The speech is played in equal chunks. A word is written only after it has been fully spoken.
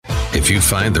If you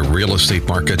find the real estate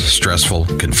market stressful,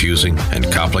 confusing, and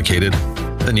complicated,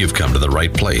 then you've come to the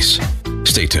right place.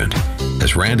 Stay tuned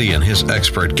as Randy and his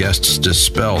expert guests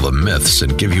dispel the myths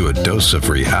and give you a dose of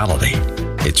reality.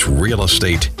 It's Real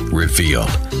Estate Revealed.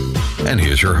 And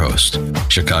here's your host,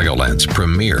 Chicagoland's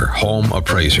premier home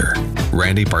appraiser,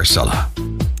 Randy Barcella.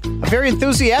 A very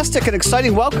enthusiastic and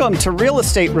exciting welcome to Real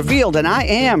Estate Revealed, and I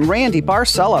am Randy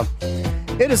Barcella.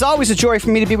 It is always a joy for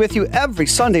me to be with you every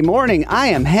Sunday morning. I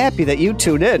am happy that you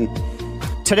tuned in.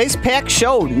 Today's packed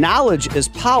show, Knowledge is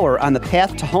Power on the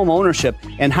Path to Home Ownership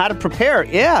and How to Prepare.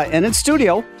 Yeah, and in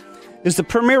studio is the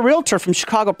premier realtor from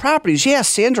Chicago Properties. Yeah,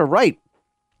 Sandra Wright.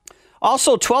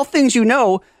 Also, 12 things you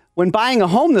know when buying a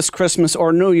home this Christmas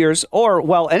or New Year's or,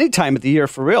 well, any time of the year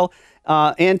for real.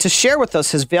 And to share with us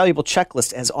his valuable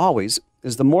checklist, as always,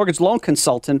 is the mortgage loan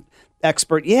consultant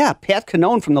expert, Pat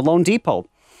Cannone from the Loan Depot.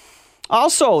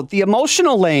 Also, the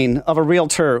emotional lane of a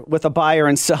realtor with a buyer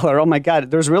and seller. Oh, my God,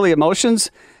 there's really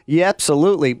emotions? Yeah,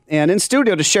 absolutely. And in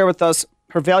studio to share with us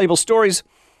her valuable stories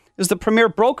is the premier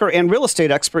broker and real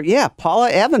estate expert, Paula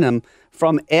Avenem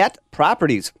from At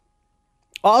Properties.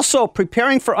 Also,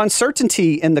 preparing for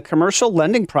uncertainty in the commercial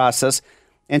lending process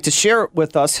and to share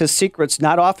with us his secrets,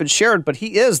 not often shared, but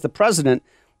he is the president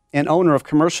and owner of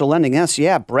Commercial Lending S.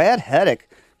 Brad Heddick.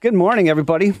 Good morning,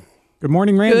 everybody. Good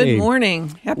morning, Randy. Good morning.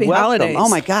 Happy Welcome. holidays. Oh,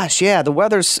 my gosh. The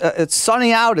weather's, it's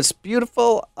sunny out. It's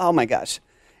beautiful. Oh, my gosh.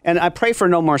 And I pray for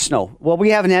no more snow. Well,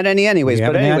 we haven't had any anyways. We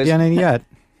haven't had any yet.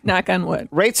 Knock on wood.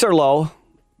 Rates are low.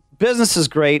 Business is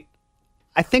great.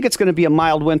 I think it's going to be a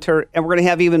mild winter, and we're going to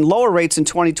have even lower rates in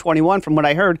 2021 from what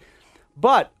I heard.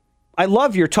 But I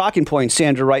love your talking point,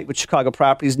 Sandra Wright, with Chicago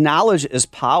Properties. Knowledge is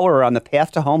power on the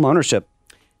path to home ownership.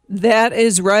 That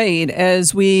is right.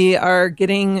 As we are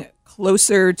getting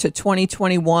closer to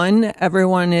 2021,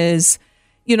 everyone is,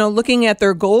 looking at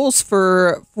their goals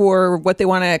for what they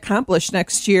want to accomplish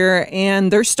next year,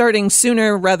 and they're starting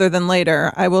sooner rather than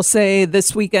later. I will say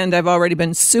this weekend I've already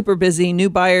been super busy. New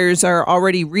buyers are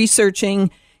already researching,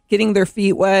 getting their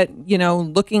feet wet,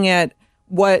 looking at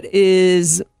what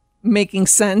is making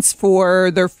sense for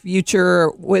their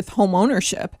future with home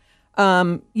ownership.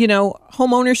 Home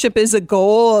ownership is a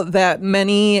goal that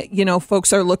many,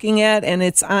 folks are looking at, and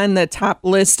it's on the top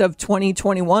list of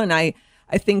 2021.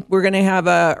 I think we're going to have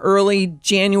a early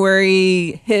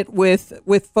January hit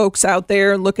with folks out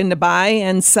there looking to buy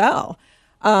and sell.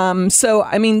 Some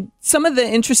of the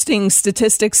interesting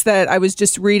statistics that I was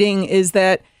just reading is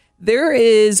that there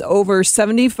is over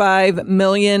 75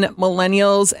 million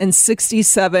millennials and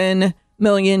 67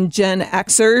 million Gen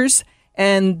Xers.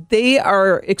 And they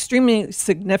are extremely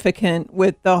significant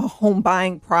with the home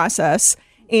buying process,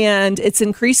 and it's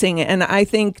increasing. And I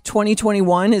think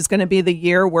 2021 is going to be the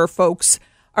year where folks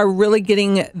are really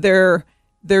getting their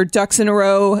ducks in a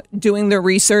row, doing their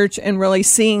research, and really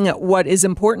seeing what is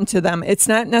important to them. It's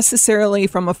not necessarily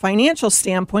from a financial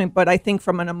standpoint, but I think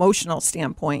from an emotional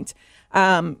standpoint.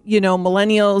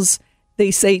 Millennials, they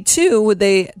say too,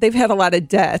 they've had a lot of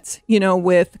debt,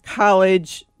 with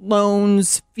college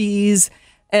loans, fees,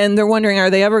 and they're wondering,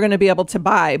 are they ever going to be able to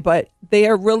buy? But they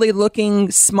are really looking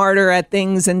smarter at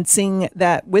things and seeing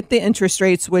that with the interest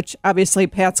rates, which obviously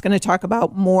Pat's going to talk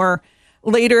about more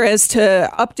later as to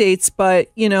updates. But,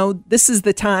 this is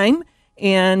the time,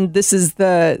 and this is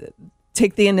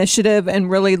take the initiative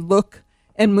and really look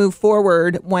and move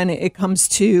forward when it comes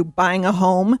to buying a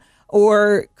home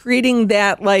or creating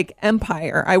that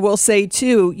empire. I will say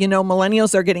too,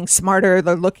 millennials are getting smarter.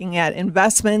 They're looking at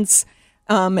investments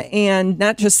and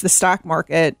not just the stock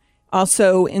market,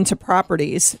 also into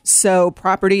properties. So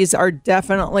properties are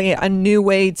definitely a new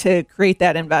way to create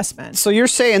that investment. So you're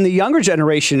saying the younger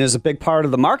generation is a big part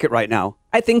of the market right now?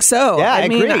 I think so. Yeah,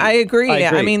 I agree.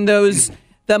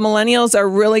 The millennials are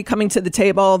really coming to the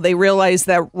table. They realize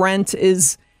that rent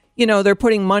is, they're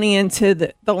putting money into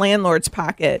the landlord's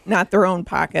pocket, not their own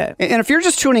pocket. And if you're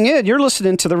just tuning in, you're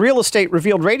listening to the Real Estate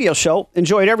Revealed radio show.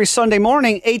 Enjoy it every Sunday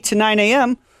morning, 8 to 9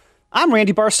 a.m. I'm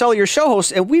Randy Barcella, your show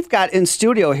host, and we've got in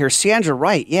studio here Sandra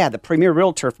Wright, the premier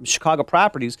realtor from Chicago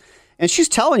Properties. And she's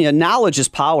telling you knowledge is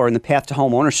power in the path to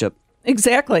home ownership.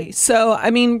 Exactly. So,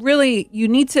 really, you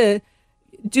need to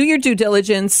do your due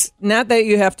diligence. Not that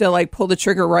you have to pull the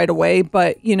trigger right away,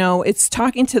 but it's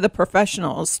talking to the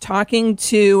professionals, talking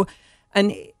to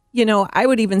I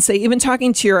would even say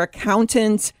talking to your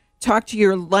accountant, talk to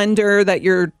your lender that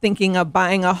you're thinking of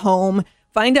buying a home,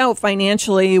 find out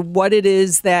financially what it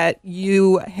is that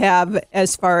you have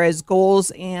as far as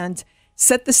goals and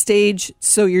set the stage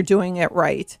so you're doing it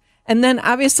right. And then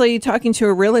obviously talking to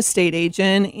a real estate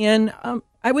agent and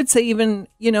I would say even,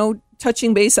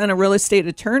 touching base on a real estate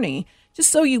attorney just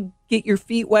so you get your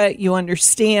feet wet, you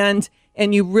understand,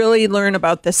 and you really learn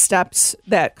about the steps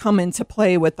that come into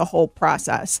play with the whole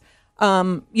process.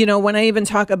 When I even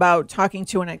talk about talking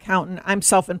to an accountant, I'm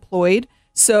self-employed.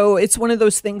 So it's one of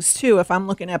those things too. If I'm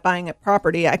looking at buying a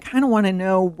property, I kind of want to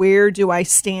know, where do I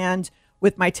stand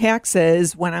with my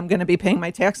taxes when I'm going to be paying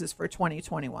my taxes for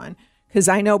 2021? Because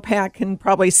I know Pat can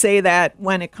probably say that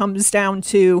when it comes down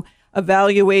to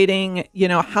evaluating,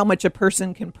 how much a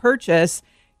person can purchase,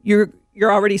 you're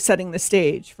already setting the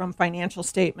stage from financial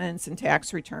statements and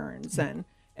tax returns and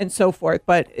so forth.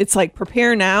 But it's like,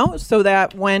 prepare now so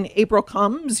that when April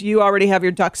comes, you already have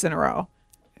your ducks in a row.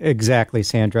 Exactly,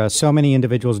 Sandra. So many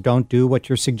individuals don't do what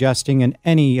you're suggesting, and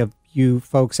any of you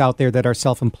folks out there that are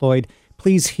self-employed,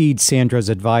 please heed Sandra's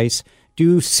advice.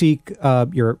 Do seek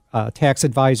your tax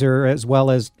advisor, as well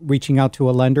as reaching out to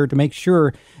a lender to make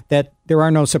sure that there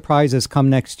are no surprises come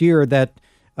next year that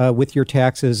with your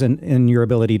taxes and your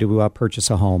ability to purchase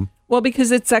a home. Well,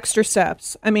 because it's extra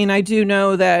steps. I mean, I do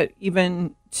know that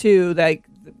even too, like,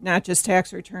 not just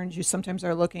tax returns, you sometimes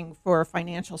are looking for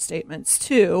financial statements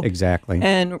too. Exactly.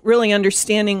 And really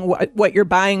understanding what your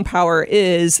buying power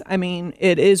is. I mean,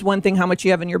 it is one thing how much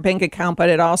you have in your bank account, but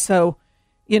it also,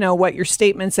 what your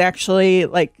statements actually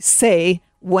say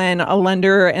when a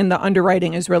lender and the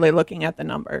underwriting is really looking at the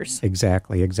numbers.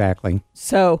 Exactly.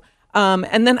 So,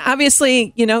 and then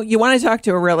obviously, you want to talk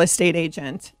to a real estate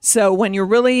agent. So when you're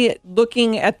really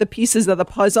looking at the pieces of the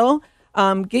puzzle,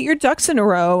 get your ducks in a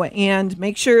row and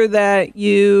make sure that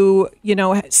you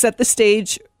set the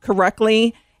stage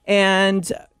correctly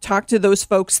and talk to those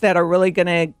folks that are really going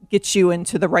to get you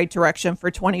into the right direction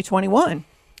for 2021.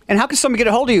 And how can somebody get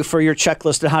a hold of you for your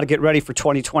checklist on how to get ready for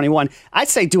 2021? I'd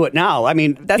say do it now. I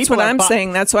mean, that's what I'm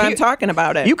saying. That's why I'm talking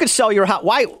about it. You could sell your house.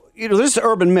 Why? This is an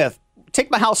urban myth.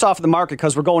 Take my house off the market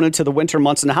because we're going into the winter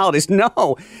months and the holidays.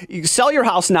 No, you sell your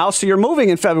house now so you're moving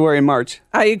in February and March.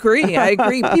 I agree.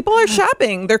 People are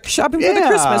shopping. They're shopping for the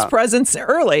Christmas presents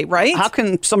early, right? How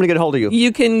can somebody get a hold of you?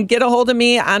 You can get a hold of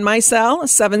me on my cell,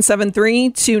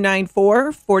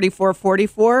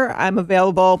 773-294-4444. I'm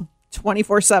available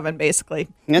 24/7, basically.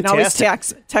 You can always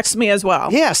text me as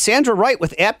well. Yeah, Sandra Wright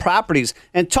with At Properties.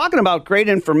 And talking about great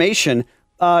information,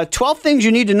 12 things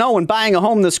you need to know when buying a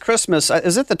home this Christmas.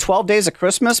 Is it the 12 Days of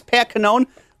Christmas? Pat Cannone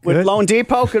with Loan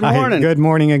Depot. Good morning. Good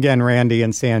morning again, Randy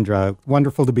and Sandra.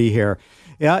 Wonderful to be here.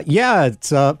 Yeah. It's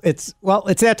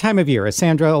that time of year,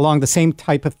 Sandra, along the same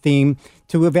type of theme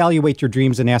to evaluate your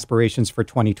dreams and aspirations for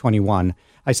 2021.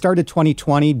 I started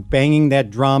 2020 banging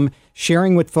that drum,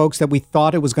 sharing with folks that we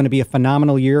thought it was going to be a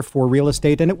phenomenal year for real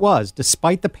estate, and it was.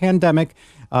 Despite the pandemic,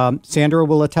 Sandra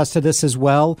will attest to this as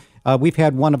well. We've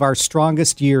had one of our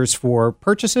strongest years for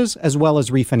purchases as well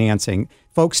as refinancing,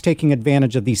 folks taking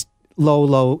advantage of these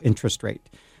low interest rate.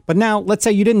 But now, let's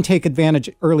say you didn't take advantage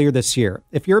earlier this year.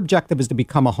 If your objective is to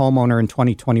become a homeowner in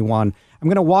 2021, I'm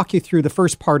going to walk you through the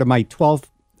first part of my 12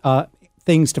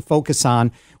 things to focus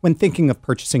on when thinking of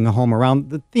purchasing a home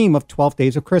around the theme of 12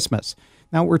 Days of Christmas.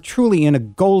 Now, we're truly in a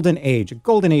golden age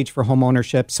for home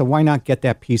ownership, so why not get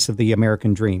that piece of the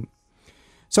American dream?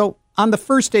 So on the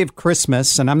first day of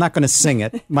Christmas, and I'm not going to sing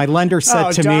it, my lender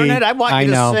said to me, I want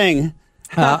you to sing.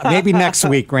 Maybe next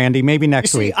week, Randy, maybe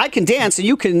next week. I can dance and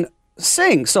you can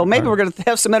sing, so maybe we're going to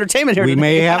have some entertainment here. We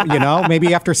may have,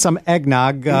 maybe after some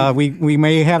eggnog, we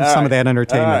may have some of that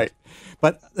entertainment. All right.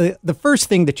 But the first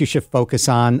thing that you should focus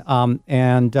on,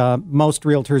 and most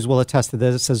realtors will attest to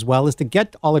this as well, is to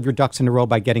get all of your ducks in a row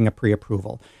by getting a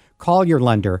pre-approval. Call your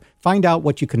lender. Find out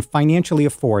what you can financially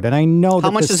afford. And I know that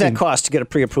how much does that cost to get a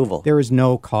pre-approval? There is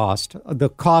no cost. The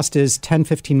cost is 10,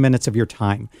 15 minutes of your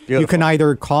time. Beautiful. You can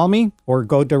either call me or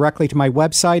go directly to my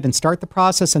website and start the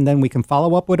process, and then we can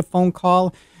follow up with a phone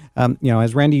call.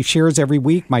 As Randy shares every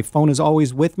week, my phone is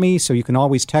always with me, so you can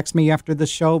always text me after the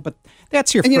show. But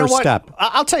that's your first step.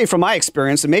 I'll tell you from my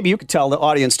experience, and maybe you could tell the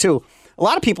audience too. A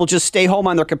lot of people just stay home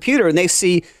on their computer and they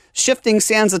see Shifting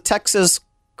Sands of Texas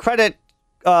credit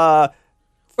future.com.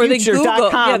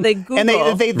 They Google. And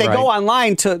they go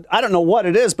online to, I don't know what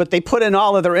it is, but they put in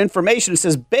all of their information. It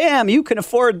says, bam, you can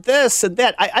afford this and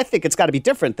that. I think it's got to be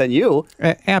different than you.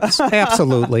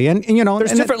 Absolutely. And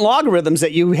there's different logarithms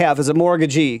that you have as a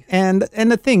mortgagee. And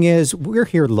the thing is, we're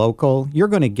here local. You're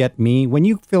going to get me. When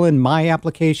you fill in my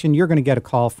application, you're going to get a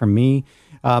call from me.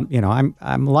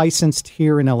 I'm licensed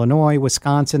here in Illinois,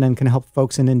 Wisconsin, and can help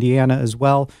folks in Indiana as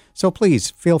well. So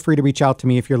please feel free to reach out to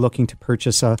me if you're looking to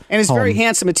purchase a home. And he's a very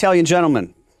handsome Italian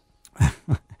gentleman.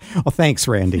 Well, thanks,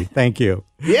 Randy. Thank you.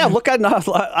 Yeah,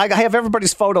 I have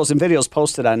everybody's photos and videos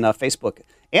posted on Facebook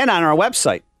and on our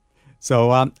website.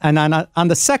 So, and on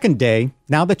the second day,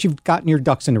 now that you've gotten your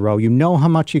ducks in a row, you know how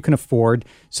much you can afford,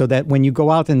 so that when you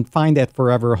go out and find that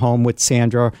forever home with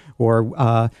Sandra or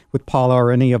with Paula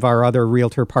or any of our other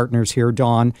realtor partners here,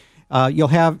 Dawn,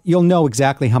 you'll know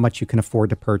exactly how much you can afford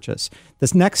to purchase.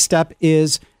 This next step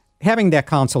is having that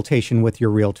consultation with your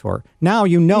realtor. Now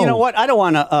you know. You know what? I don't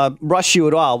want to rush you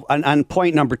at all on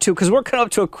point number 2, because we're coming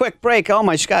up to a quick break. Oh,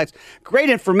 my gosh.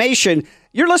 Great information.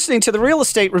 You're listening to the Real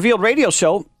Estate Revealed radio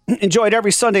show. Enjoyed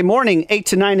every Sunday morning, 8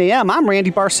 to 9 a.m. I'm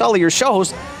Randy Barcella, your show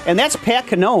host, and that's Pat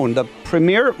Cannone, the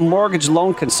premier mortgage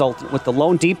loan consultant with the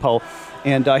Loan Depot.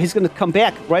 And he's going to come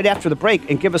back right after the break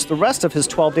and give us the rest of his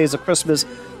 12 days of Christmas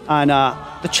on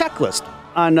the checklist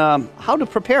on how to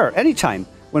prepare anytime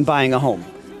when buying a home.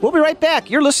 We'll be right back.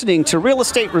 You're listening to Real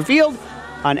Estate Revealed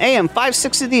on AM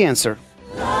 560 The Answer.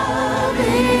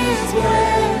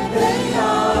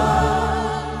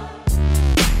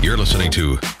 You're listening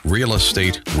to Real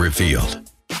Estate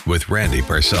Revealed with Randy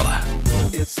Barcella.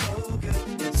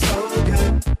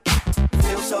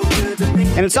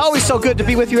 And it's always so good to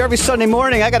be with you every Sunday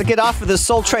morning. I got to get off of this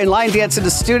Soul Train line dance in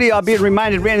the studio. I'm being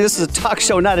reminded, Randy, this is a talk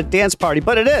show, not a dance party,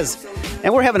 but it is.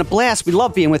 And we're having a blast. We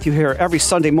love being with you here every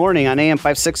Sunday morning on AM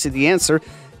 560 The Answer.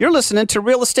 You're listening to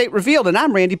Real Estate Revealed, and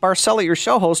I'm Randy Barcella, your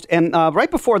show host. And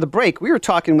right before the break, we were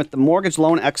talking with the mortgage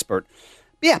loan expert.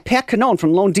 Yeah, Pat Cannone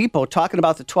from Loan Depot, talking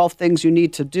about the 12 things you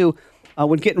need to do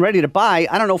when getting ready to buy.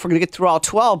 I don't know if we're going to get through all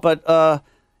 12, but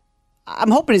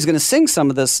I'm hoping he's going to sing some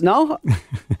of this. No?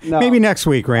 No. Maybe next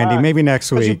week, Randy. Maybe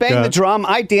next week. You bang the drum,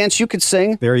 I dance, you could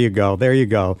sing. There you go. There you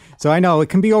go. So I know it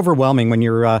can be overwhelming when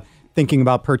you're thinking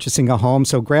about purchasing a home.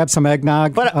 So grab some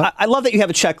eggnog. But I love that you have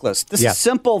a checklist. This is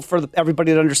simple for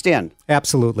everybody to understand.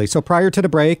 Absolutely. So prior to the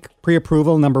break,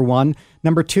 pre-approval, number 1.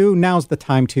 Number 2, now's the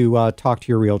time to talk to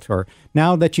your realtor.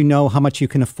 Now that you know how much you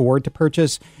can afford to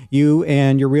purchase, you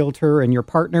and your realtor and your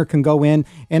partner can go in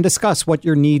and discuss what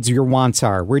your needs, your wants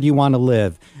are. Where do you want to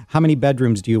live? How many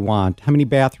bedrooms do you want? How many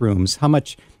bathrooms? How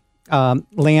much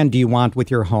land do you want with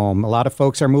your home? A lot of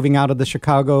folks are moving out of the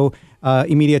Chicago,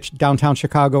 immediate downtown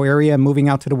Chicago area, moving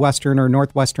out to the western or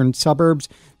northwestern suburbs.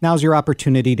 Now's your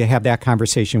opportunity to have that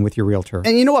conversation with your realtor.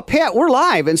 And you know what, Pat, we're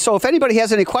live. And so if anybody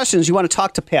has any questions, you want to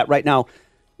talk to Pat right now,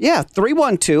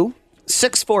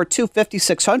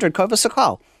 312-642-5600. Give us a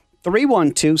call.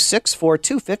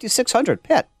 312-642-5600.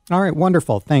 Pat. All right,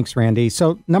 wonderful. Thanks, Randy.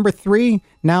 So number 3,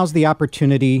 now's the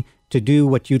opportunity to do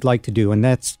what you'd like to do, and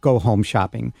that's go home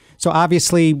shopping. So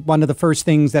obviously, one of the first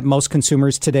things that most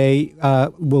consumers today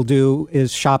will do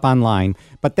is shop online,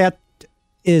 but that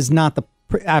is not the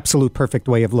absolute perfect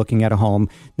way of looking at a home.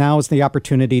 Now is the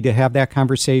opportunity to have that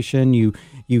conversation. You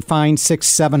find 6,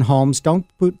 7 homes. Don't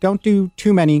do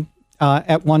too many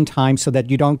at one time so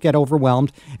that you don't get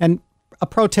overwhelmed. And a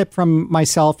pro tip from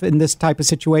myself in this type of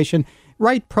situation: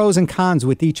 write pros and cons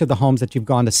with each of the homes that you've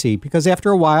gone to see, because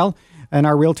after a while, and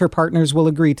our realtor partners will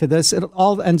agree to this, it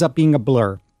all ends up being a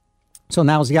blur. So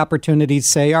now's the opportunity to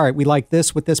say, all right, we like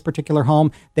this with this particular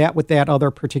home, that with that other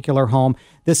particular home.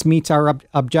 This meets our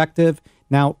objective.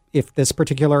 Now, if this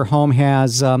particular home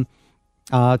has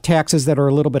taxes that are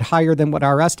a little bit higher than what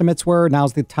our estimates were,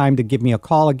 now's the time to give me a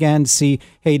call again, see,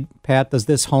 hey, Pat, does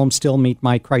this home still meet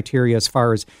my criteria as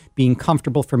far as being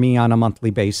comfortable for me on a monthly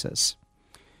basis?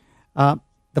 The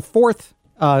 4th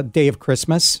day of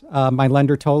Christmas, my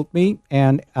lender told me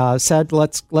and said,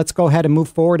 let's go ahead and move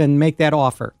forward and make that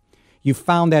offer. You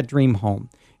found that dream home.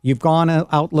 You've gone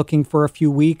out looking for a few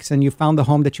weeks and you found the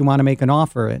home that you want to make an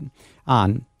offer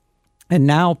on. And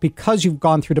now, because you've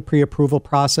gone through the pre-approval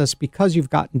process, because you've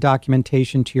gotten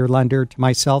documentation to your lender, to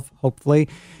myself, hopefully,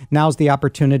 now's the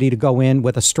opportunity to go in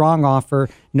with a strong offer,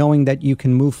 knowing that you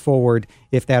can move forward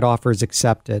if that offer is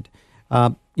accepted.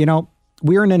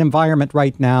 We're in an environment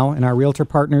right now, and our realtor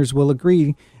partners will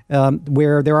agree,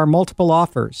 where there are multiple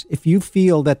offers. If you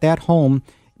feel that that home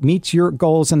meets your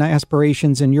goals and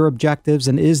aspirations and your objectives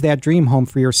and is that dream home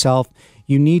for yourself,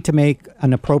 you need to make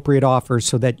an appropriate offer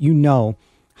so that you know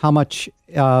how much,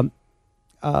 so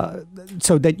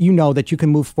that you know that you can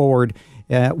move forward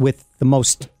with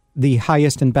the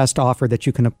highest and best offer that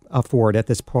you can afford at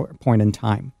this point in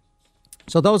time.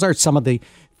 So those are some of the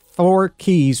 4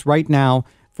 keys right now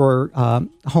for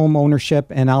home ownership,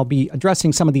 and I'll be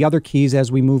addressing some of the other keys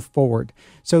as we move forward.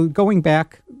 So going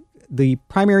back, the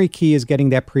primary key is getting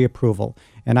that pre-approval.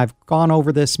 And I've gone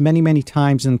over this many, many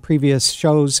times in previous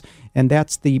shows, and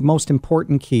that's the most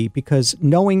important key, because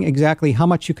knowing exactly how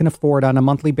much you can afford on a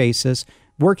monthly basis,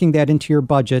 working that into your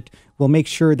budget, will make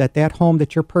sure that that home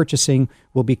that you're purchasing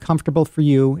will be comfortable for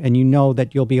you, and you know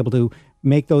that you'll be able to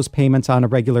make those payments on a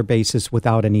regular basis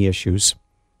without any issues.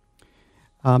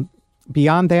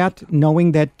 Beyond that,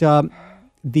 knowing that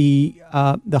the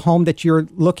home that you're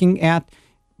looking at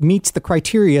meets the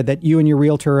criteria that you and your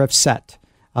realtor have set.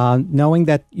 Knowing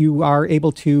that you are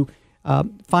able to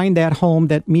find that home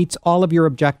that meets all of your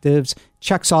objectives,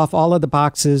 checks off all of the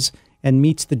boxes, and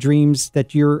meets the dreams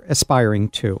that you're aspiring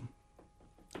to.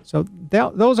 So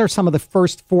those are some of the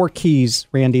first 4 keys,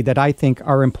 Randy, that I think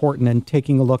are important in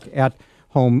taking a look at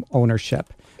home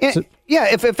ownership.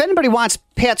 If anybody wants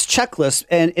Pat's checklist,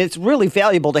 and it's really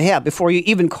valuable to have before you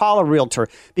even call a realtor,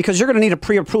 because you're going to need a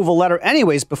pre-approval letter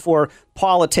anyways before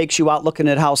Paula takes you out looking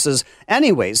at houses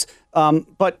anyways.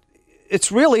 But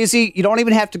it's real easy. You don't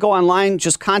even have to go online.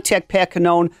 Just contact Pat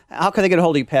Cannone. How can they get a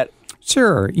hold of you, Pat?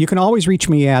 Sure. You can always reach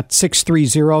me at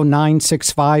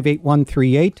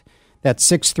 630-965-8138. That's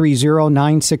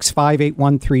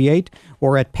 630-965-8138,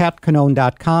 or at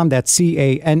patcannone.com. That's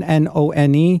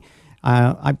CANNONE.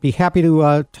 I'd be happy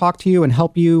to talk to you and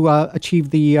help you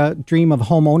achieve the dream of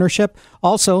home ownership.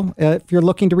 Also, if you're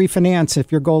looking to refinance,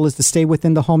 if your goal is to stay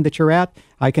within the home that you're at,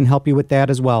 I can help you with that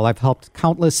as well. I've helped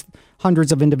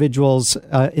hundreds of individuals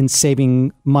in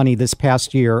saving money this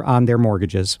past year on their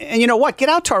mortgages. And you know what? Get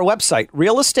out to our website,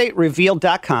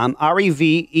 realestaterevealed.com,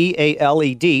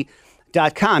 REVEALED.com.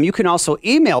 You can also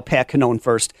email Pat Cannone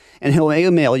first, and he'll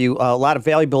email you a lot of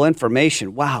valuable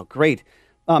information. Wow, great.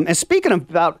 And speaking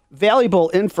about valuable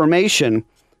information,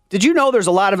 did you know there's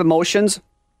a lot of emotions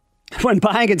when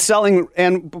buying and selling,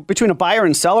 and between a buyer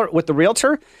and seller with the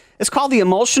realtor? It's called the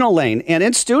emotional lane. And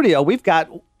in studio, we've got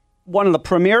one of the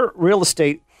premier real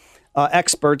estate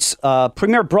experts,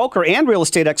 premier broker and real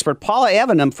estate expert, Paula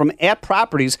Avenem from At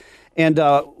Properties. And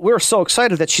we're so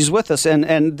excited that she's with us.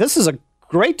 And this is a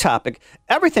great topic.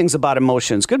 Everything's about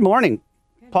emotions. Good morning,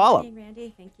 Paula. Good morning,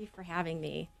 Randy. Thank you for having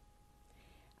me.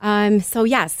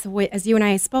 As you and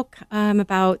I spoke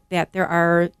about that, there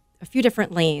are a few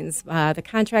different lanes, the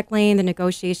contract lane, the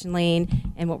negotiation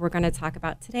lane, and what we're going to talk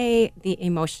about today, the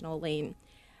emotional lane.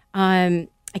 I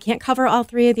can't cover all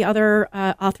three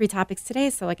topics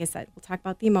today. So like I said, we'll talk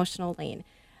about the emotional lane.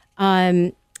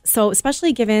 So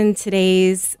especially given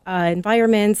today's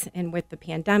environment and with the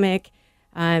pandemic,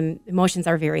 emotions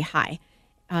are very high.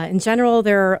 In general,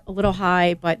 they're a little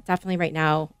high, but definitely right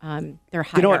now, they're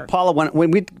higher. You know what, Paula,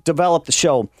 when we developed the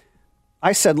show,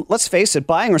 I said, let's face it,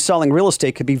 buying or selling real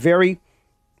estate could be very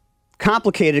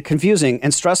complicated, confusing,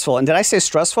 and stressful. And did I say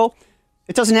stressful?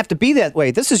 It doesn't have to be that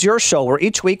way. This is your show where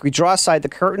each week we draw aside the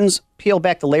curtains, peel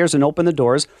back the layers, and open the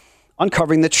doors,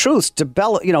 uncovering the truths,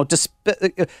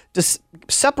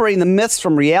 separating the myths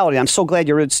from reality. I'm so glad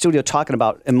you're in studio talking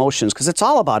about emotions, because it's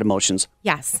all about emotions.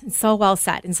 Yes, it's so well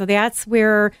said. And so that's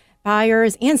where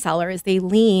buyers and sellers, they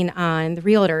lean on the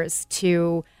realtors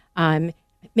to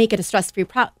make it a stress-free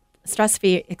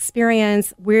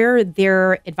experience. We're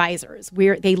their advisors.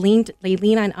 They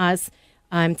lean on us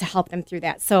to help them through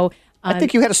that. So I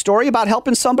think you had a story about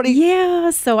helping somebody.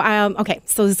 Yeah. So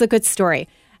so this is a good story.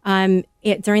 During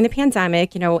the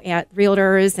pandemic, at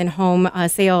realtors and home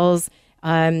sales,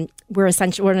 we're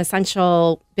an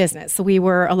essential business. So we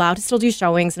were allowed to still do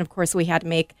showings. And of course, we had to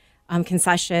make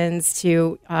concessions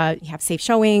to have safe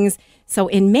showings. So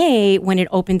in May, when it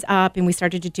opened up and we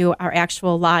started to do our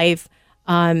actual live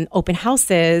open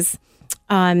houses,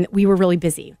 we were really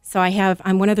busy. So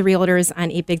I'm one of the realtors on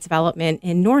a big development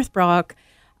in Northbrook.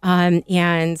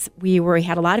 And we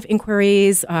had a lot of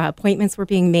inquiries, appointments were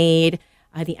being made.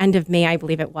 The end of May, I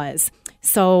believe it was.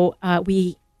 So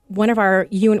one of our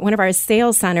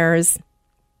sales centers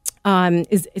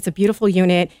it's a beautiful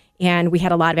unit, and we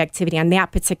had a lot of activity on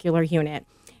that particular unit.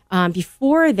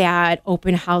 Before that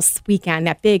open house weekend,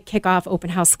 that big kickoff open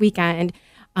house weekend,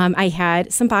 I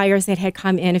had some buyers that had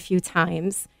come in a few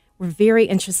times, were very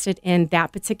interested in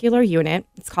that particular unit.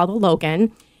 It's called a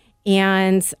Logan,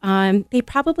 and they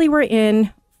probably were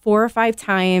in 4 or 5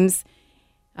 times.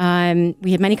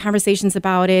 We had many conversations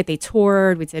about it. They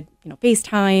toured. We did,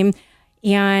 FaceTime.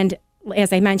 And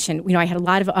as I mentioned, I had a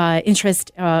lot of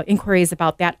inquiries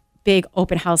about that big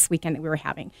open house weekend that we were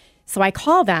having. So I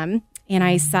called them and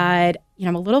I said,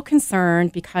 I'm a little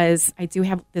concerned because I do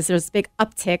have there's a big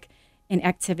uptick in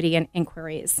activity and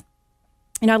inquiries.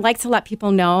 And I'd like to let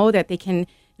people know that they can,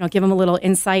 give them a little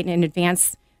insight and in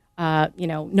advance,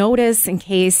 notice in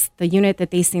case the unit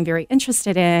that they seem very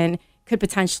interested in could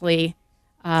potentially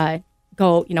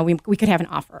go, we could have an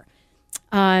offer.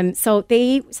 So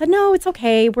they said, no, it's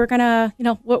okay. We're going to,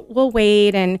 we'll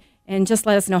wait and just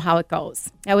let us know how it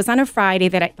goes. That was on a Friday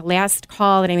the last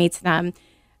call that I made to them,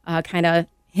 kind of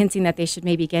hinting that they should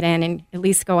maybe get in and at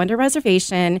least go under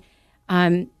reservation.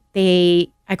 I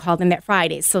called them that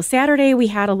Friday. So Saturday we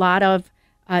had a lot of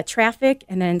traffic,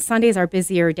 and then Sunday's our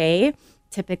busier day.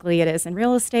 Typically it is in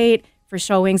real estate. for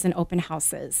showings and open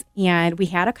houses. And we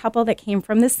had a couple that came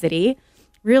from the city,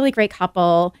 really great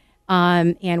couple,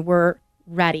 and were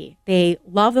ready. They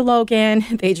love the Logan.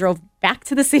 They drove back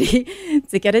to the city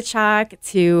to get a check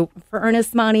for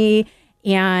earnest money.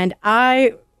 And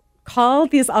I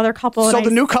called these other couple. So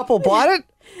the new couple bought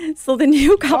it? So the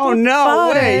new couple Oh, no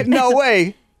bought way. it. No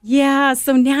way. Yeah.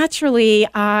 So naturally,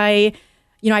 I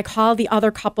called the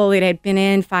other couple that had been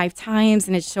in 5 times,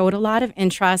 and it showed a lot of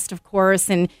interest, of course.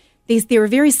 And they were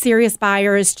very serious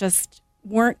buyers, just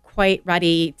weren't quite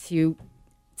ready to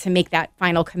make that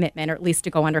final commitment, or at least to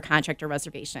go under contract or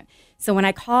reservation. So when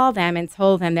I called them and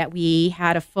told them that we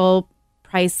had a full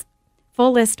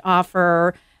list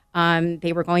offer,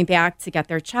 they were going back to get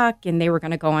their check, and they were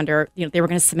going to go under, they were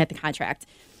going to submit the contract.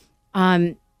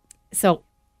 So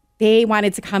they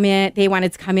wanted to come in. They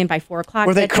wanted to come in by 4:00.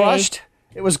 Were they crushed?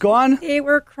 It was gone? They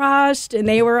were crushed, and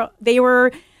they were.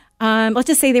 Let's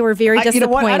just say they were very disappointed. You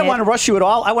know what? I don't want to rush you at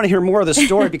all. I want to hear more of the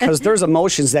story because there's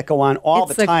emotions that go on all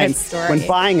It's the a time good story. when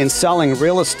buying and selling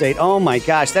real estate. Oh my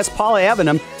gosh, that's Paula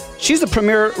Avenham. She's a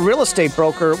premier real estate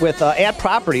broker with Ad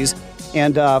Properties,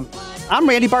 and I'm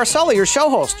Randy Barcella, your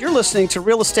show host. You're listening to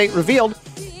Real Estate Revealed.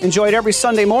 Enjoyed every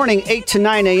Sunday morning, 8 to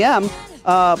 9 a.m.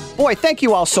 Boy, thank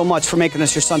you all so much for making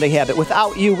us your Sunday habit.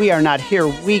 Without you, we are not here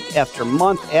week after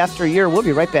month after year. We'll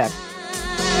be right back.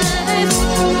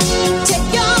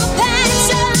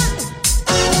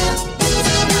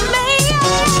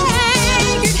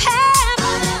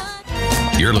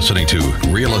 You're listening to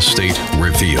Real Estate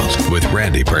Revealed with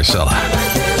Randy Barcella.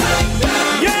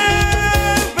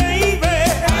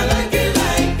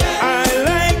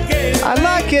 I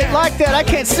like it like that. I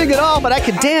can't sing it all, but I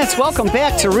can dance. Welcome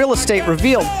back to Real Estate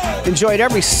Revealed. Enjoyed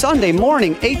every Sunday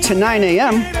morning, 8 to 9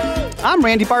 a.m. I'm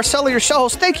Randy Barcella, your show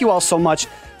host. Thank you all so much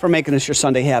for making us your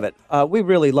Sunday habit. We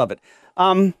really love it.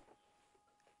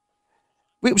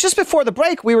 Just before the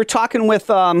break, we were talking with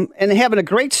and having a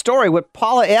great story with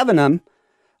Paula Avenham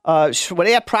with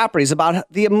Ad Properties about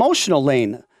the emotional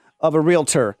lane of a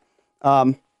realtor.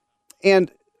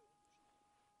 And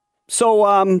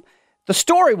so the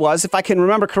story was, if I can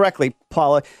remember correctly,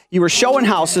 Paula, you were showing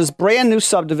houses, brand new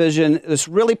subdivision, this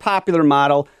really popular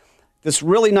model, this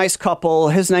really nice couple.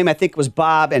 His name, I think, was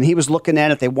Bob, and he was looking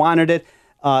at it. They wanted it.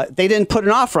 They didn't put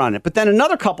an offer on it. But then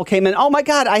another couple came in. Oh, my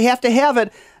God, I have to have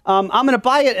it. I'm going to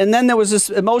buy it. And then there was this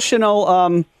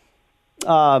emotional,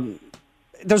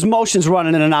 there's emotions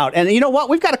running in and out. And you know what?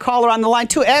 We've got a caller on the line,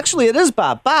 too. Actually, it is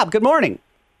Bob. Bob, good morning.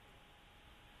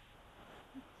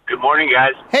 Good morning,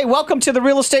 guys. Hey, welcome to the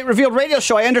Real Estate Revealed radio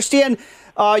show. I understand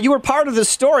you were part of this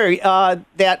story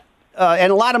that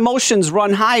and a lot of emotions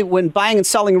run high when buying and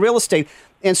selling real estate.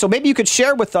 And so maybe you could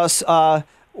share with us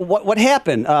what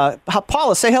happened.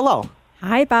 Paula, say hello.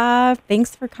 Hi, Bob.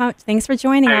 Thanks for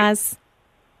joining Hey. us.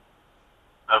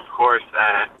 Of course,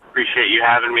 appreciate you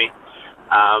having me.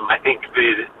 I think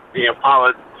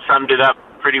Paula summed it up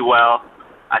pretty well.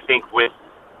 I think with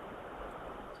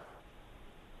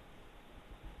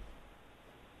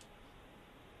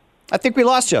I think we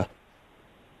lost you.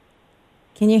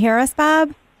 Can you hear us,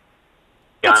 Bob?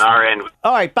 on our end.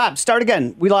 All right, Bob, start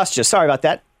again. We lost you. Sorry about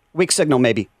that. Weak signal,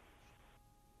 maybe.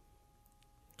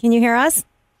 Can you hear us?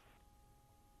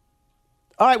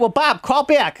 All right, well, Bob, call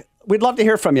back. We'd love to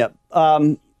hear from you.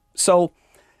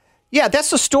 Yeah, that's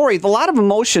the story. A lot of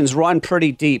emotions run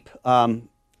pretty deep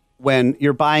when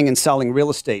you're buying and selling real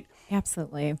estate.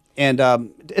 Absolutely. And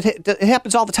it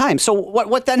happens all the time. So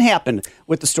what then happened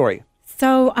with the story?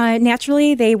 So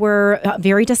naturally, they were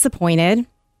very disappointed,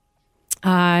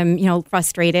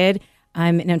 frustrated.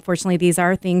 And unfortunately, these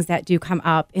are things that do come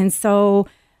up. And so,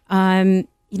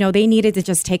 they needed to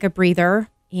just take a breather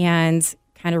and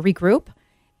kind of regroup.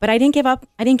 But I didn't give up.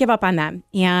 I didn't give up on them.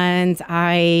 And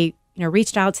I,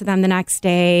 reached out to them the next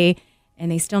day,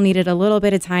 and they still needed a little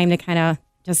bit of time to kind of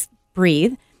just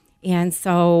breathe. And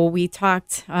so we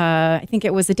talked, I think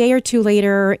it was a day or two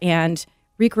later, and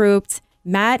regrouped,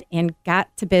 met, and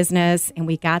got to business. And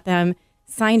we got them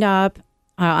signed up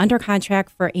under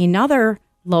contract for another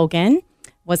Logan.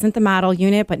 Wasn't the model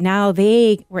unit, but now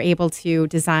they were able to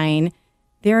design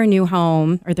their new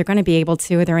home, or they're going to be able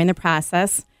to. They're in the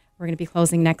process. We're going to be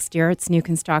closing next year. It's new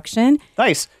construction.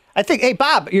 Nice. I think, hey,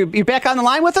 Bob, you're back on the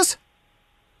line with us?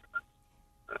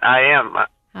 I am. All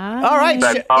right.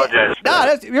 I apologize for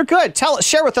that. You're good.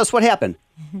 Share with us what happened.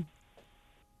 So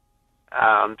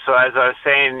as I was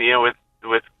saying,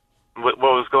 with what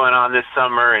was going on this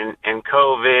summer and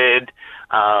COVID,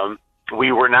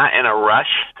 we were not in a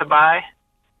rush to buy,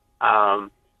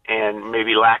 and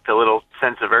maybe lacked a little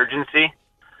sense of urgency.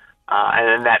 And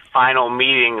then that final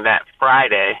meeting that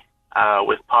Friday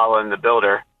with Paula and the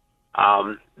builder,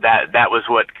 that was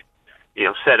what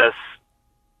set us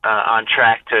on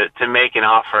track to make an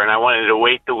offer. And I wanted to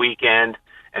wait the weekend,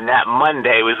 and that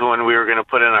Monday was when we were going to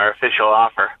put in our official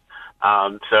offer.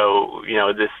 So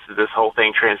this whole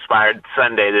thing transpired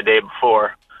Sunday, the day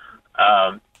before,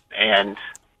 and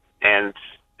as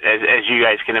you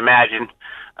guys can imagine,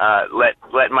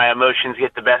 let my emotions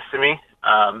get the best of me.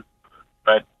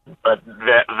 But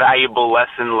valuable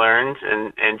lesson learned,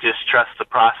 and just trust the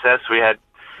process. We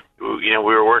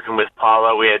were working with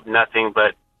Paula. We had nothing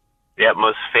but the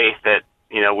utmost faith that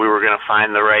we were going to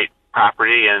find the right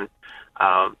property, and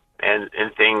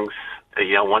things.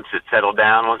 Once it settled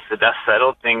down, once the dust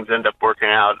settled, things end up working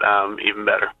out even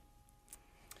better.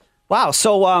 Wow.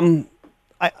 So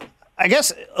I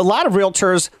guess a lot of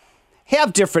realtors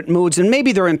have different moods, and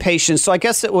maybe they're impatient. So I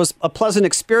guess it was a pleasant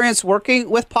experience working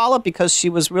with Paula because she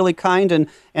was really kind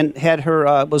and had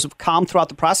her was calm throughout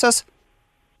the process.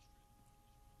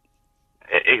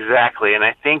 Exactly, and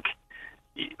I think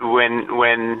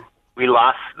when we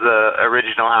lost the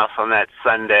original house on that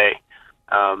Sunday,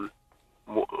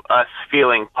 us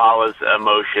feeling Paula's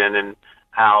emotion and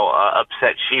how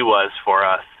upset she was for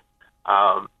us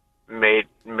made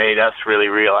us really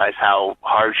realize how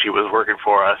hard she was working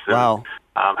for us, and wow.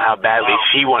 How badly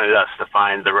she wanted us to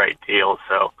find the right deal.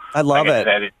 So I love it.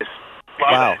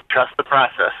 Wow. Trust the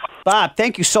process. Bob,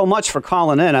 thank you so much for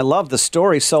calling in. I love the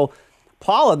story. So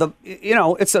Paula,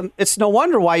 it's no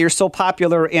wonder why you're so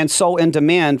popular and so in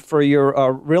demand for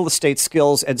your real estate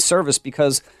skills and service,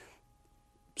 because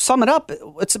sum it up,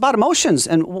 it's about emotions.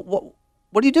 And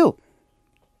what do you do?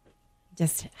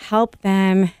 Just help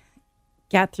them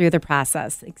get through the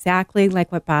process. Exactly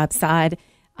like what Bob said.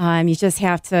 You just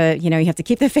have to, you have to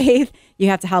keep the faith. You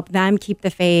have to help them keep the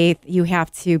faith. You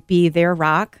have to be their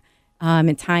rock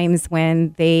in times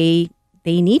when they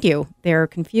need you. They're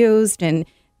confused and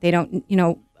they don't,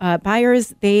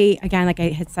 buyers, again, like I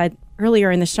had said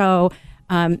earlier in the show,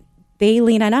 they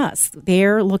lean on us.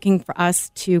 They're looking for us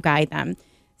to guide them.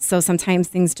 So sometimes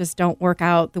things just don't work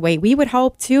out the way we would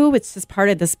hope to. It's just part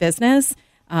of this business.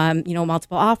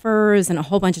 Multiple offers and a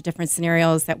whole bunch of different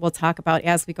scenarios that we'll talk about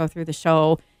as we go through the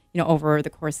show, over the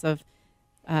course of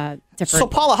different. So,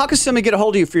 Paula, how can somebody get a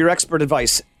hold of you for your expert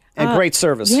advice and great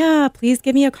service? Yeah, please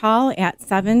give me a call at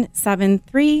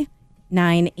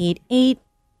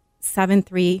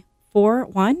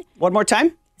 773-988-7341. One more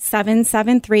time?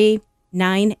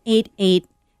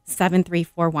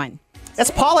 773-988-7341. That's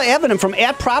Paula Evan from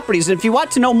Ad Properties. And if you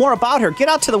want to know more about her, get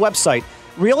out to the website,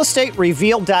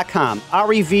 realestaterevealed.com,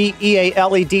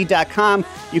 REVEALED.com.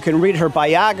 You can read her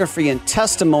biography and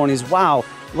testimonies. Wow,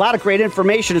 a lot of great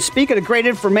information. And speaking of great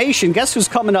information, guess who's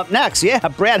coming up next? Yeah,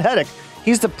 Brad Heddick.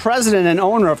 He's the president and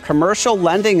owner of Commercial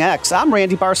Lending X. I'm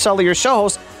Randy Barcella, your show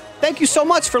host. Thank you so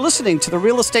much for listening to the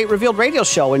Real Estate Revealed radio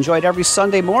show. Enjoyed every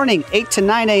Sunday morning, 8 to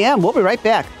 9 a.m. We'll be right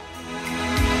back.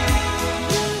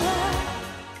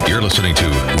 You're listening to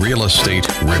Real Estate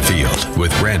Revealed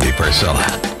with Randy Barcella.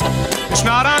 It's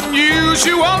not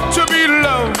unusual to be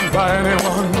loved by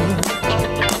anyone.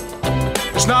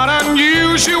 It's not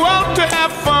unusual to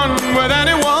have fun with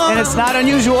anyone. And it's not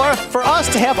unusual for us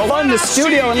to have fun in the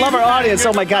studio and love our audience.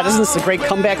 Oh my God, isn't this a great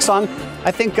comeback song?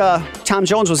 I think Tom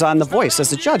Jones was on The Voice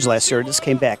as a judge last year. Just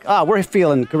came back. We're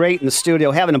feeling great in the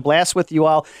studio, having a blast with you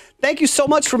all. Thank you so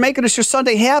much for making us your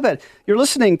Sunday habit. You're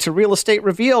listening to Real Estate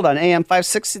Revealed on AM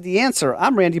 560 The Answer.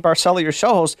 I'm Randy Barcella, your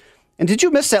show host. And did you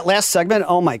miss that last segment?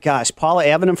 Oh my gosh, Paula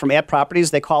Avenham from Ad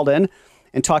Properties, they called in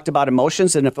and talked about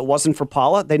emotions. And if it wasn't for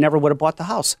Paula, they never would have bought the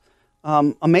house.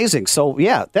 Amazing. So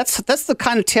yeah, that's the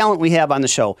kind of talent we have on the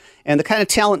show. And the kind of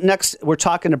talent next, we're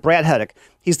talking to Brad Heddick.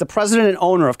 He's the president and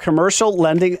owner of Commercial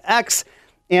Lending X.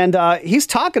 And he's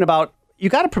talking about, you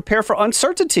got to prepare for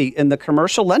uncertainty in the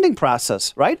commercial lending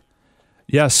process, right?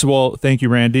 Yes. Well, thank you,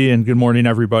 Randy, and good morning,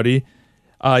 everybody.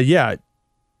 A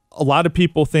lot of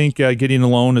people think getting a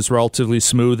loan is relatively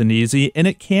smooth and easy, and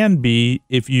it can be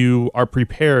if you are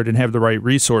prepared and have the right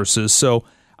resources. So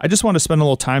I just want to spend a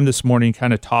little time this morning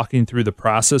kind of talking through the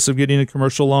process of getting a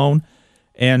commercial loan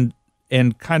and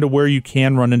kind of where you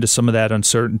can run into some of that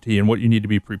uncertainty and what you need to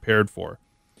be prepared for.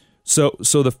 So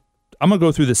I'm going to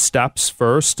go through the steps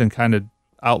first and kind of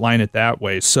outline it that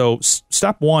way. So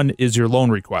step one is your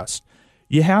loan request.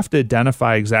 You have to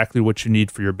identify exactly what you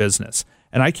need for your business.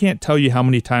 And I can't tell you how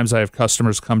many times I have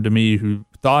customers come to me who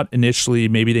thought initially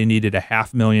maybe they needed a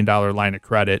 $500,000 line of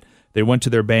credit. They went to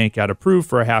their bank, got approved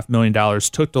for $500,000,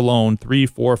 took the loan 3,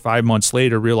 4, 5 months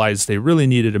later, realized they really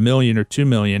needed $1 million or $2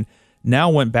 million. Now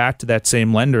went back to that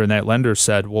same lender, and that lender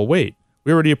said, well, wait,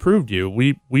 we already approved you.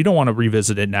 We don't want to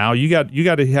revisit it now. You got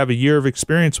to have a year of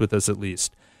experience with us at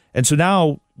least. And so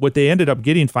now what they ended up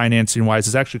getting financing-wise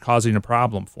is actually causing a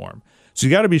problem for them. So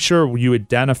you got to be sure you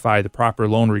identify the proper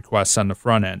loan requests on the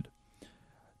front end.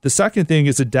 The second thing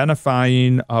is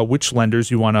identifying which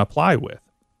lenders you want to apply with.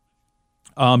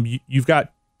 You've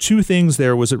got two things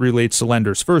there as it relates to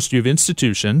lenders. First, you have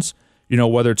institutions,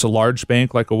 whether it's a large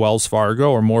bank like a Wells Fargo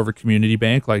or more of a community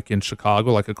bank like in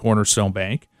Chicago, like a Cornerstone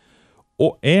Bank,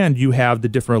 and you have the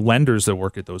different lenders that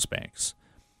work at those banks.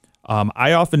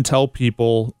 I often tell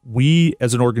people we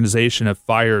as an organization have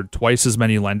fired twice as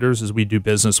many lenders as we do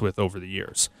business with over the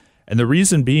years. And the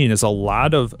reason being is a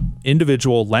lot of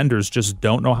individual lenders just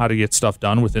don't know how to get stuff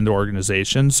done within their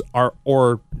organizations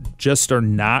or just are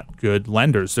not good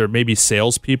lenders. They're maybe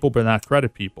salespeople, but not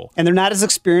credit people. And they're not as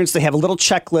experienced. They have a little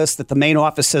checklist that the main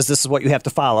office says this is what you have to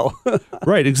follow.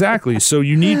 Right, exactly. So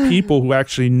you need people who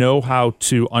actually know how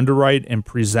to underwrite and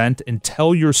present and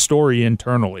tell your story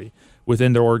internally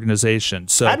within their organization.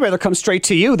 So I'd rather come straight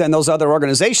to you than those other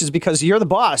organizations because you're the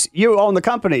boss. You own the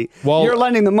company. Well, you're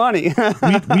lending the money.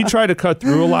 we try to cut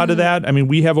through a lot of that. I mean,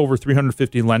 we have over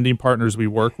 350 lending partners we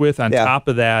work with. On top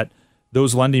of that,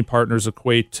 those lending partners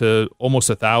equate to almost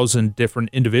 1,000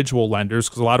 different individual lenders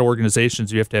because a lot of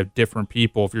organizations, you have to have different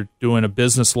people. If you're doing a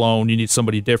business loan, you need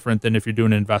somebody different than if you're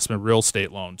doing an investment real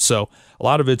estate loan. So a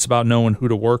lot of it's about knowing who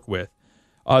to work with.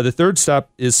 The third step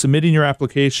is submitting your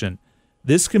application.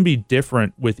 This can be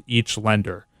different with each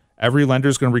lender. Every lender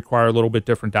is going to require a little bit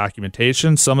different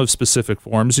documentation. Some have specific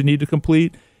forms you need to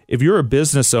complete. If you're a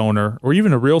business owner or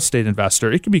even a real estate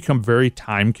investor, it can become very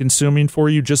time consuming for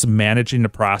you just managing the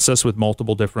process with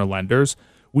multiple different lenders.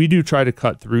 We do try to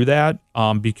cut through that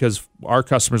because our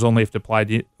customers only have to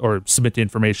apply or submit the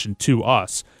information to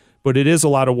us. But it is a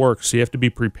lot of work, so you have to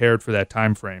be prepared for that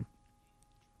time frame.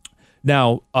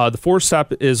 Now, the fourth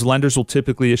step is lenders will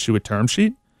typically issue a term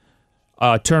sheet.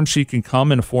 A term sheet can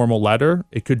come in a formal letter.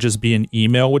 It could just be an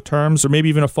email with terms or maybe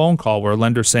even a phone call where a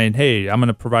lender's saying, hey, I'm going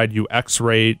to provide you X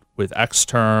rate with X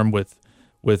term with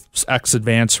X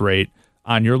advance rate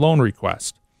on your loan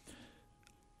request.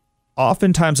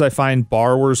 Oftentimes I find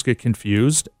borrowers get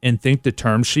confused and think the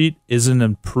term sheet is an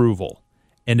approval,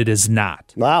 and it is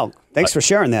not. Wow. Thanks for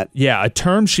sharing that. Yeah, a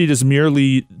term sheet is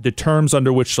merely the terms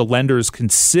under which the lender is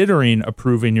considering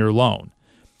approving your loan.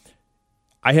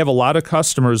 I have a lot of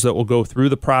customers that will go through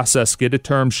the process, get a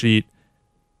term sheet,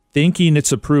 thinking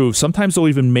it's approved. Sometimes they'll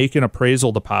even make an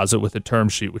appraisal deposit with a term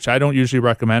sheet, which I don't usually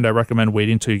recommend. I recommend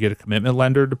waiting until you get a commitment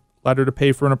letter to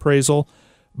pay for an appraisal.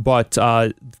 But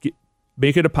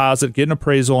make a deposit, get an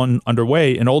appraisal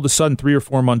underway, and all of a sudden 3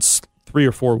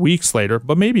 or 4 weeks later,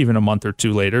 but maybe even a month or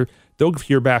two later, they'll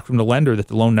hear back from the lender that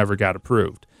the loan never got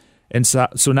approved. And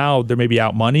so now they may be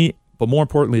out money, but more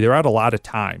importantly, they're out a lot of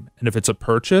time. And if it's a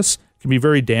purchase, can be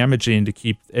very damaging to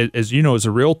keep, as you know, as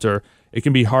a realtor, it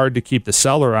can be hard to keep the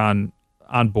seller on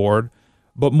board.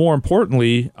 But more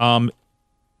importantly,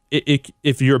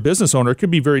 if you're a business owner, it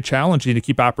could be very challenging to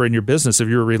keep operating your business if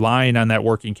you're relying on that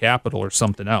working capital or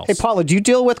something else. Hey, Paula, do you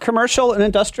deal with commercial and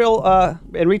industrial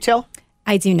and retail?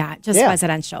 I do not, just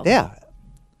residential. Yeah.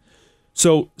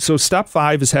 So step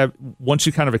 5 is once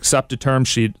you kind of accept a term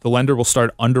sheet, the lender will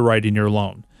start underwriting your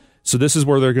loan. So this is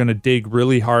where they're going to dig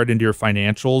really hard into your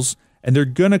financials, and they're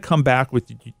going to come back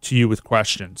to you with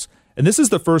questions. And this is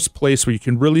the first place where you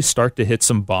can really start to hit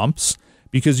some bumps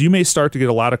because you may start to get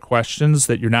a lot of questions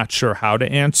that you're not sure how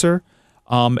to answer,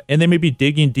 and they may be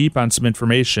digging deep on some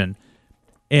information.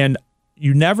 And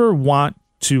you never want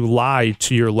to lie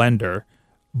to your lender,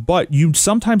 but you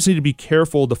sometimes need to be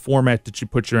careful of the format that you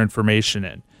put your information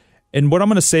in. And what I'm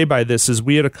going to say by this is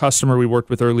we had a customer we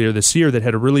worked with earlier this year that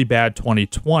had a really bad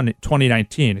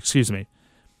 2019.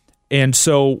 And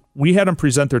so we had them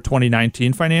present their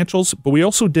 2019 financials, but we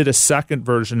also did a second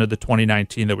version of the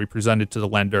 2019 that we presented to the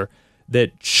lender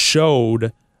that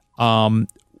showed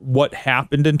what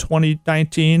happened in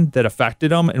 2019 that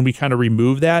affected them. And we kind of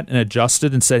removed that and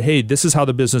adjusted and said, hey, this is how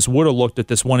the business would have looked if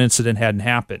this one incident hadn't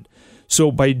happened.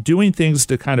 So by doing things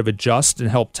to kind of adjust and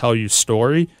help tell your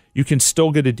story, you can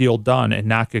still get a deal done and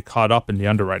not get caught up in the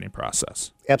underwriting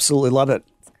process. Absolutely love it.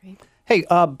 That's great. Hey,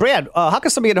 Brad, how can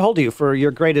somebody get a hold of you for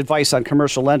your great advice on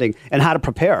commercial lending and how to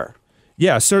prepare?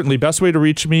 Yeah, certainly. Best way to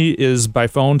reach me is by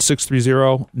phone,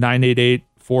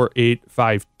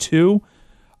 630-988-4852,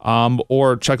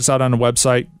 or check us out on the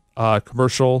website,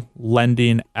 Commercial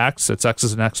Lending X. It's X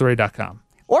as in X-ray.com.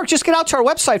 Or just get out to our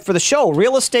website for the show,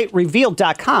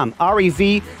 realestaterevealed.com,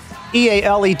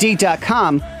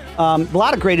 REVEALED.com. A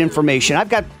lot of great information. I've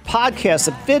got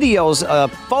podcasts, videos,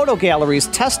 photo galleries,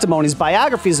 testimonies,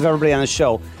 biographies of everybody on the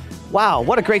show. Wow,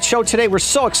 what a great show today. We're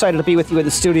so excited to be with you in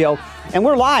the studio. And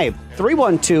we're live,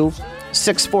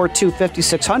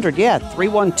 312-642-5600. Yeah,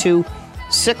 312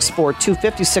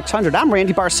 642-5600. I'm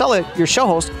Randy Barcella, your show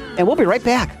host, and we'll be right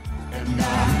back.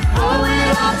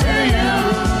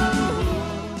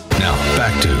 Now,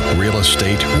 back to Real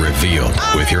Estate Revealed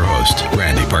with your host,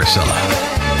 Randy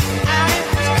Barcella.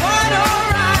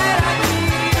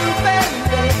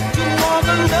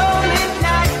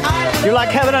 You're like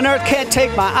heaven on earth, can't take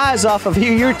my eyes off of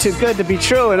you. You're too good to be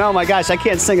true. And oh my gosh, I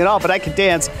can't sing at all, but I can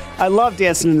dance. I love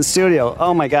dancing in the studio.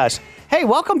 Oh my gosh. Hey,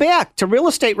 welcome back to Real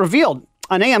Estate Revealed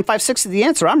on AM 560 The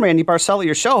Answer. I'm Randy Barcella,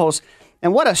 your show host.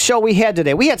 And what a show we had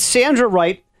today. We had Sandra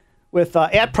Wright with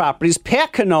At Properties,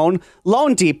 Pat Cannone,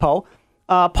 Loan Depot,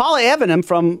 Paula Evanem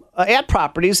from At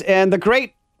Properties, and the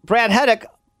great Brad Hedrick,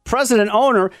 president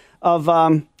owner of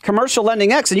Commercial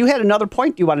Lending X. And you had another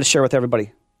point you wanted to share with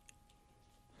everybody.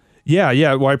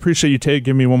 Yeah. Well, I appreciate you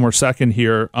giving me one more second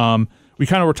here. We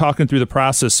kind of were talking through the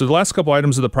process. So the last couple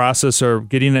items of the process are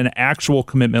getting an actual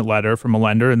commitment letter from a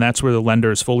lender, and that's where the lender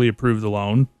has fully approved the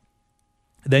loan.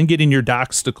 Then getting your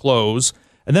docs to close,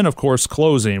 and then, of course,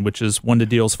 closing, which is when the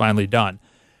deal's finally done.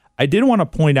 I did want to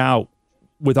point out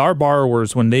with our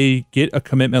borrowers, when they get a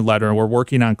commitment letter and we're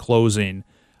working on closing,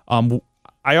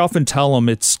 I often tell them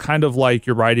it's kind of like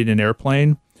you're riding an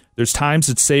airplane. There's times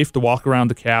it's safe to walk around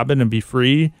the cabin and be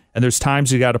free, and there's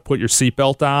times you got to put your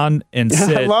seatbelt on and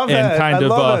sit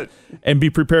and be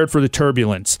prepared for the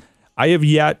turbulence. I have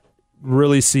yet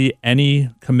really see any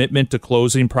commitment to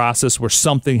closing process where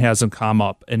something hasn't come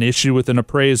up, an issue with an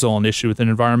appraisal, an issue with an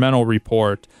environmental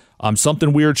report,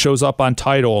 something weird shows up on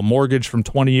title, a mortgage from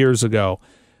 20 years ago.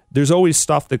 There's always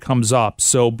stuff that comes up.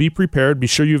 So be prepared. Be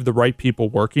sure you have the right people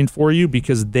working for you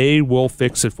because they will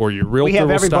fix it for you. Realtor we have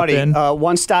will everybody. Step in.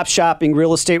 One-stop shopping,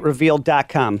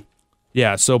 realestaterevealed.com.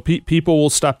 Yeah, so people will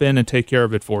step in and take care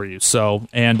of it for you. So,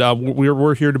 and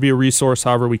we're here to be a resource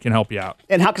however we can help you out.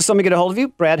 And how can somebody get a hold of you?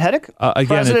 Brad Hedrick,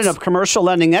 president of Commercial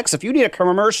Lending X. If you need a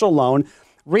commercial loan,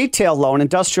 retail loan,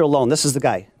 industrial loan, this is the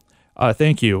guy.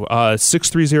 Thank you.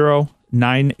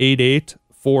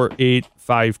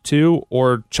 630-988-4852,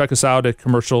 or check us out at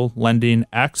Commercial Lending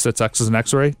X. That's X as an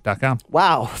X-ray.com.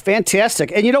 Wow,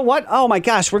 fantastic. And you know what? Oh my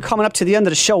gosh, we're coming up to the end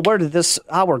of the show. Where did this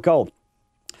hour go?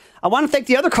 I want to thank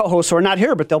the other co-hosts who are not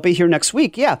here, but they'll be here next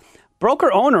week. Yeah,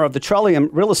 broker-owner of the Trillium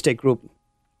Real Estate Group,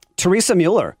 Teresa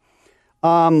Mueller.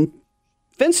 Vincent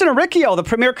Arricchio, the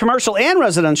premier commercial and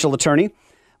residential attorney.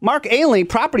 Mark Ainley,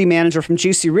 property manager from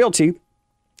GC Realty.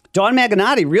 Dawn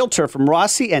Maganotti, realtor from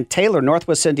Rossi and Taylor,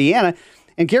 Northwest Indiana.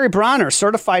 And Gary Bronner,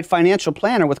 certified financial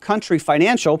planner with Country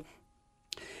Financial.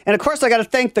 And, of course, I got to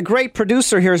thank the great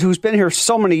producer here who's been here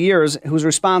so many years, who's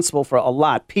responsible for a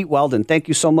lot, Pete Weldon. Thank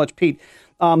you so much, Pete.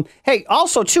 Hey,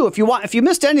 also, too, if you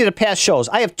missed any of the past shows,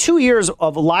 I have 2 years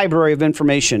of a library of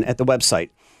information at the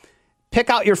website. Pick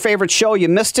out your favorite show. You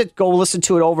missed it, go listen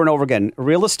to it over and over again.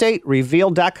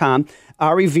 Realestaterevealed.com,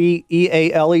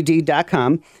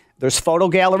 REVEALED.com. There's photo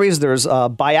galleries, there's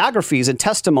biographies and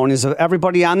testimonies of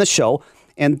everybody on the show.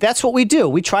 And that's what we do.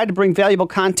 We try to bring valuable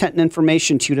content and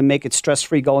information to you to make it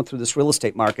stress-free going through this real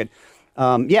estate market.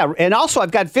 And also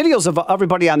I've got videos of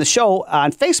everybody on the show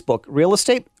on Facebook, Real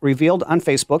Estate Revealed on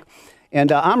Facebook.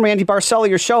 And I'm Randy Barcella,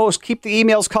 your show host. Keep the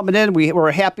emails coming in.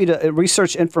 We're happy to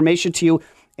research information to you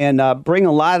and bring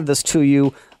a lot of this to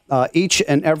you each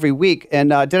and every week. And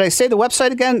did I say the website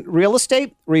again?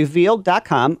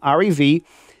 Realestaterevealed.com,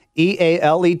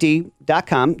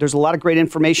 REVEALED.com. There's a lot of great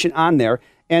information on there.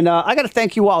 And I got to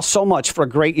thank you all so much for a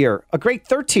great year, a great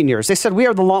 13 years. They said we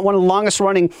are one of the longest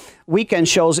running weekend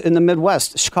shows in the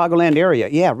Midwest, Chicagoland area.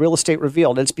 Yeah, Real Estate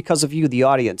Revealed. It's because of you, the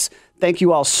audience. Thank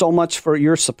you all so much for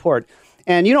your support.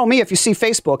 And you know me, if you see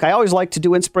Facebook, I always like to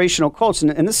do inspirational quotes,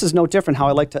 and this is no different how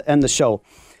I like to end the show.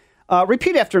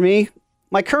 Repeat after me.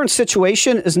 My current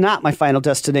situation is not my final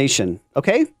destination,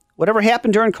 okay? Whatever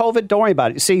happened during COVID, don't worry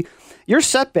about it. You see, your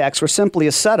setbacks were simply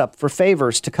a setup for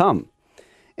favors to come.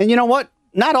 And you know what?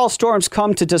 Not all storms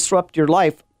come to disrupt your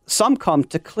life. Some come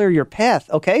to clear your path,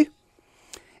 okay?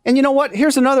 And you know what?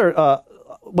 Here's another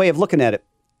way of looking at it.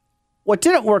 What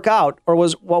didn't work out or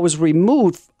what was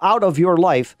removed out of your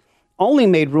life only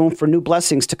made room for new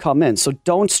blessings to come in. So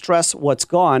don't stress what's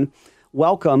gone.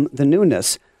 Welcome the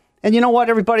newness. And you know what,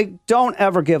 everybody? Don't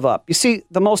ever give up. You see,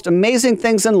 the most amazing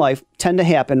things in life tend to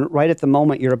happen right at the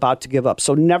moment you're about to give up.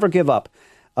 So never give up.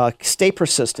 Stay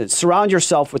persistent. Surround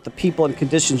yourself with the people and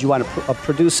conditions you want to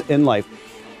produce in life.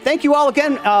 Thank you all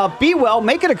again. Be well.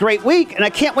 Make it a great week. And I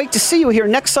can't wait to see you here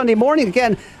next Sunday morning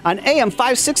again on AM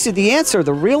 560 The Answer,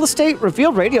 the Real Estate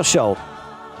Revealed radio show.